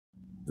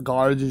the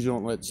guards usually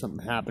don't let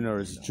something happen, or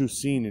it's a true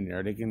scene in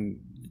there. They can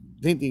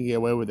think they can get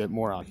away with it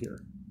more out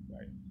here.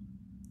 Right.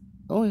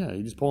 Oh yeah,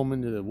 you just pull them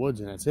into the woods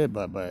and that's it.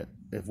 But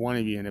if one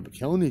of you end up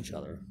killing each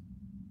other,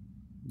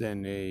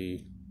 then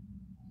they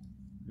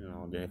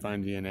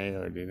find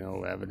DNA or they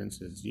know evidence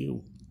it's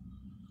you.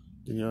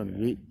 Then you're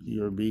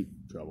in deep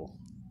trouble.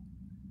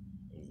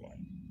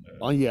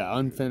 Oh yeah,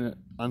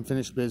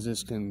 unfinished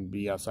business can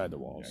be outside the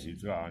walls. Yeah,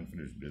 he's got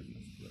unfinished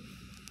business.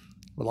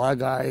 But a lot of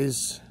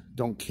guys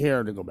don't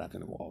care to go back in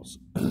the walls.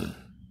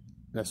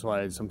 That's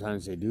why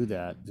sometimes they do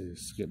that to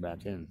just get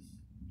back in.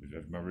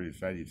 Just remember he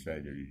said,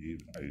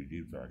 are you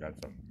deep, sir? I got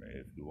something for you.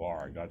 If you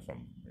are, I got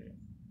something for you.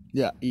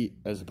 Yeah,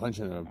 as a punch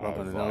in the bump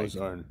on the nose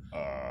or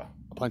a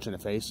punch in the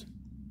face.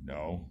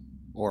 No.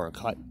 Or a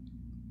cut.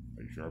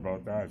 Are you sure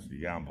about that?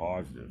 Yeah, I'm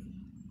positive.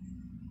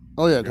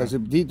 Oh yeah, because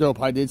if Deep Throat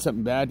probably did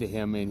something bad to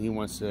him and he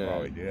wants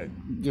to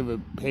give a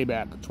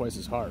payback twice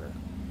as harder.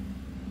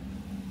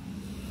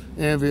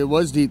 And if it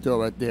was Deep Throat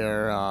right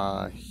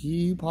there,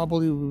 he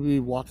probably would be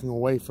walking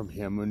away from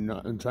him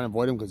and trying to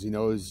avoid him because he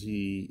knows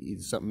he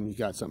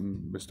got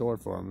something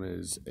restored for him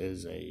is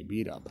a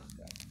beat up.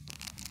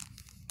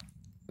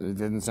 It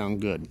doesn't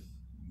sound good.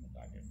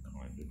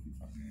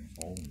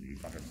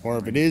 Or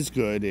if it is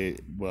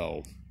good,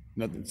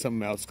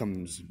 something else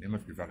comes. They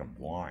must be fucking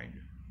blind.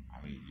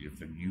 I mean, if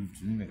you've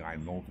seen the guy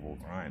multiple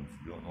times,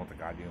 you don't know what the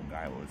goddamn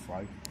guy looks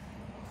like.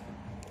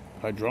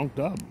 I drunk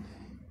up.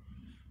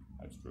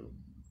 That's true.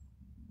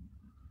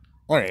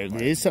 Alright, if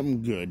it is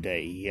something good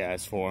that he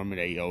has for him and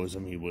that he owes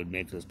him, he would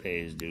make us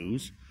pay his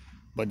dues.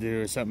 But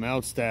there's something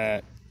else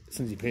that,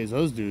 since he pays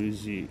those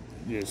dues,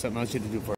 there's something else you have to do for